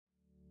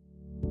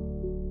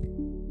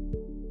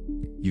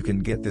You can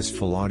get this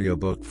full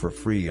audiobook for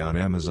free on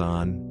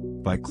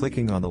Amazon by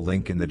clicking on the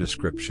link in the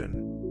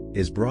description.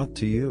 Is brought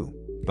to you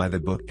by the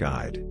Book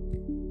Guide.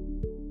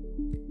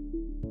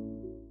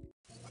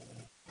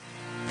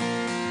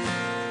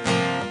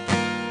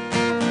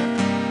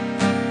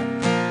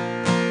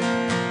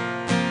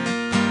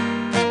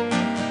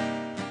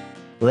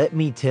 Let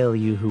me tell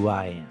you who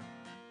I am.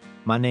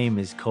 My name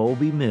is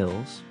Colby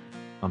Mills.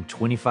 I'm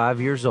 25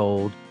 years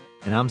old,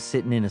 and I'm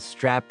sitting in a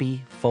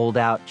strappy,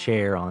 fold-out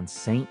chair on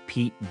St.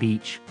 Pete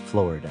Beach,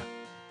 Florida,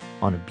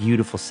 on a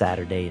beautiful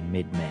Saturday in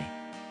mid-May.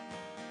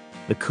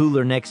 The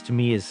cooler next to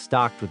me is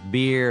stocked with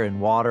beer and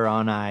water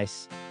on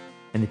ice,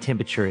 and the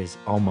temperature is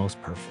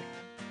almost perfect,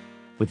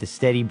 with a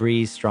steady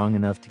breeze strong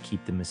enough to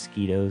keep the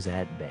mosquitoes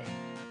at bay.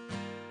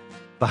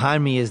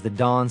 Behind me is the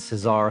Don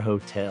Cesar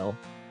Hotel,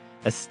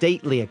 a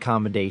stately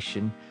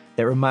accommodation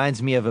that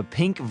reminds me of a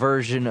pink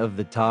version of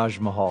the Taj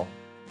Mahal,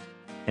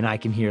 and I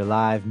can hear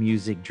live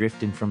music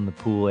drifting from the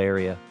pool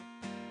area.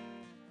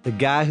 The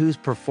guy who's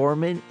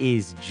performing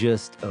is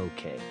just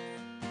okay.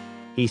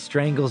 He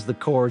strangles the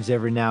chords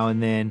every now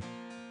and then,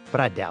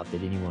 but I doubt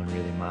that anyone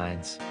really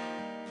minds.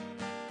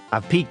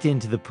 I've peeked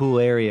into the pool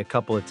area a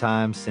couple of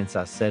times since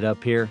I set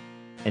up here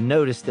and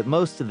noticed that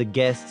most of the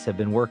guests have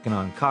been working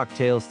on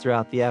cocktails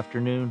throughout the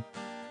afternoon,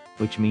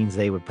 which means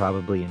they would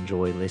probably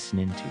enjoy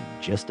listening to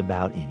just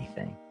about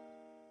anything.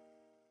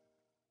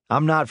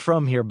 I'm not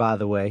from here, by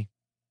the way.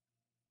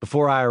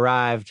 Before I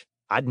arrived,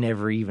 I'd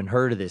never even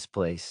heard of this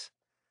place.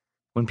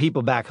 When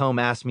people back home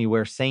asked me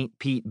where St.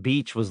 Pete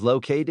Beach was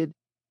located,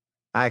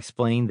 I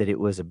explained that it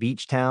was a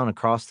beach town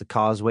across the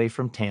causeway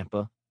from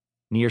Tampa,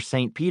 near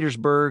St.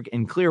 Petersburg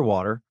and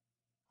Clearwater,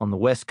 on the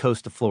west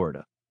coast of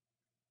Florida,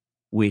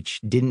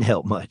 which didn't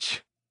help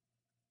much.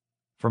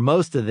 For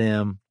most of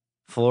them,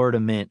 Florida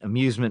meant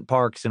amusement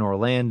parks in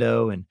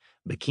Orlando and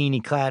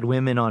bikini-clad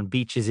women on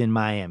beaches in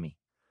Miami,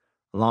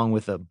 along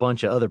with a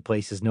bunch of other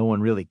places no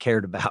one really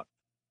cared about.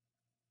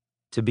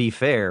 To be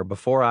fair,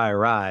 before I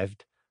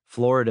arrived,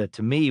 Florida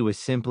to me was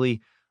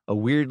simply a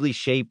weirdly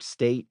shaped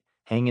state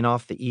hanging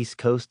off the east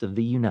coast of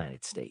the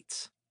United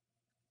States.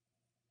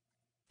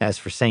 As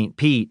for St.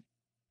 Pete,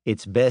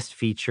 its best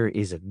feature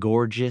is a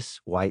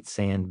gorgeous white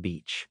sand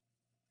beach,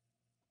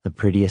 the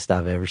prettiest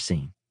I've ever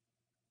seen.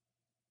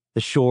 The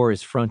shore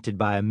is fronted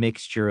by a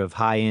mixture of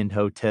high-end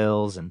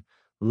hotels and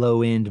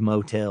low-end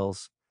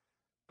motels,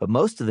 but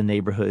most of the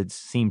neighborhoods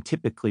seem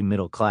typically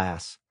middle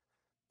class,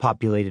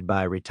 populated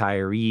by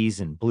retirees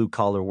and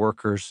blue-collar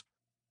workers,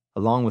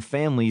 along with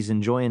families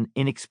enjoying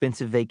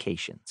inexpensive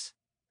vacations.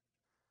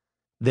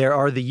 There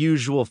are the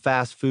usual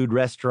fast food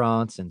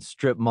restaurants and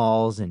strip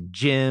malls and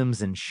gyms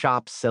and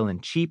shops selling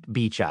cheap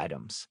beach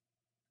items.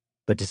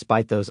 But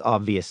despite those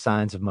obvious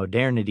signs of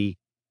modernity,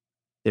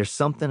 there's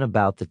something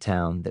about the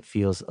town that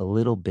feels a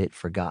little bit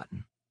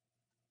forgotten.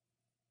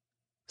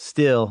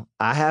 Still,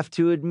 I have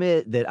to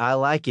admit that I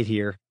like it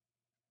here.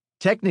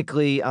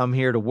 Technically, I'm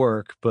here to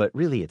work, but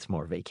really it's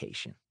more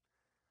vacation.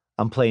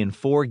 I'm playing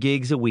 4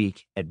 gigs a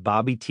week at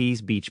Bobby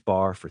T's Beach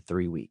Bar for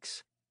 3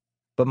 weeks.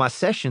 But my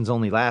sessions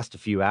only last a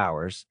few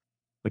hours,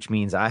 which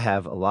means I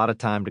have a lot of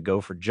time to go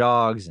for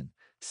jogs and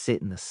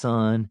sit in the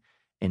sun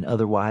and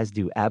otherwise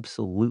do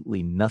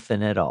absolutely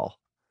nothing at all.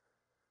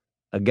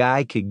 A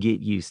guy could get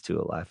used to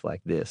a life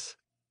like this.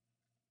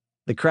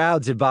 The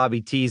crowds at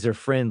Bobby T's are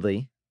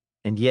friendly,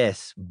 and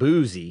yes,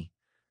 boozy,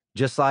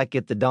 just like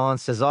at the Don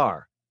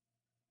Cesar.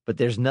 But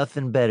there's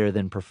nothing better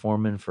than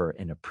performing for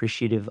an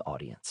appreciative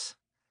audience.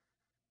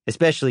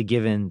 Especially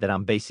given that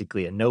I'm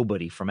basically a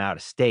nobody from out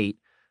of state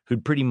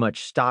who'd pretty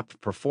much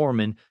stopped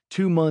performing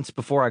 2 months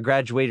before I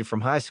graduated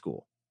from high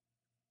school.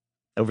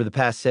 Over the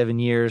past 7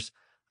 years,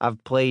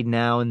 I've played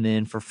now and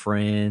then for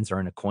friends or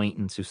an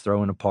acquaintance who's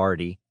throwing a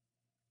party,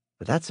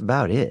 but that's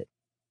about it.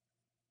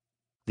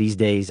 These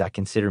days, I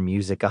consider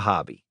music a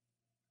hobby,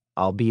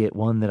 albeit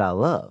one that I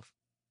love.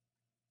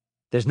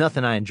 There's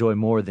nothing I enjoy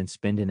more than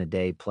spending a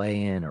day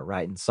playing or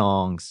writing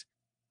songs,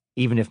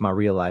 even if my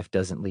real life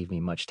doesn't leave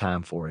me much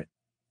time for it.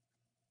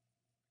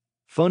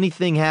 Funny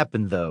thing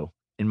happened, though,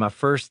 in my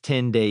first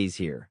 10 days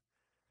here.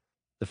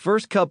 The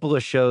first couple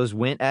of shows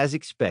went as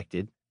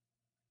expected,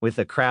 with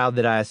a crowd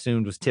that I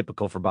assumed was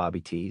typical for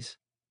Bobby T's.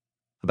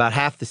 About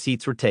half the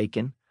seats were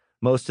taken,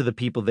 most of the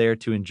people there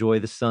to enjoy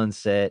the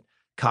sunset,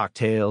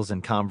 cocktails,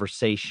 and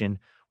conversation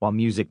while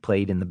music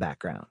played in the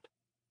background.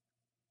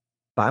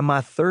 By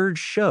my third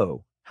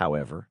show,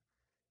 however,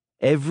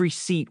 every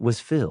seat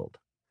was filled,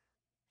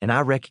 and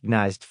I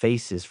recognized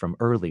faces from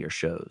earlier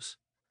shows.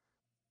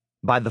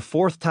 By the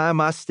fourth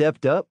time I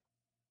stepped up,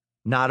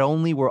 not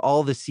only were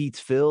all the seats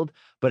filled,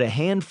 but a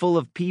handful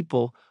of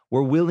people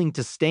were willing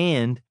to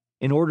stand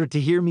in order to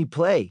hear me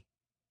play.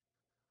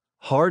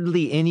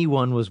 Hardly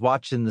anyone was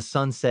watching the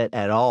sunset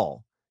at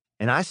all,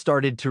 and I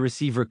started to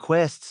receive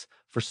requests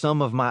for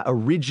some of my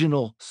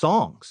original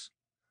songs.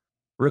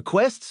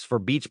 Requests for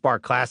beach bar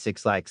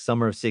classics like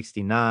Summer of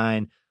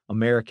 '69,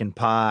 American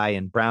Pie,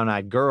 and Brown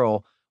Eyed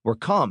Girl were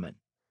common,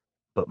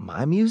 but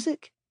my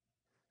music?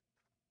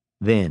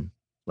 Then,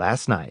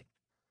 last night,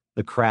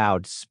 the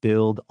crowd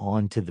spilled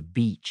onto the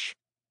beach,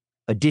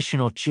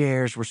 Additional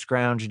chairs were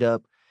scrounged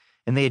up,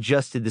 and they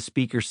adjusted the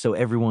speakers so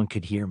everyone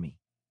could hear me.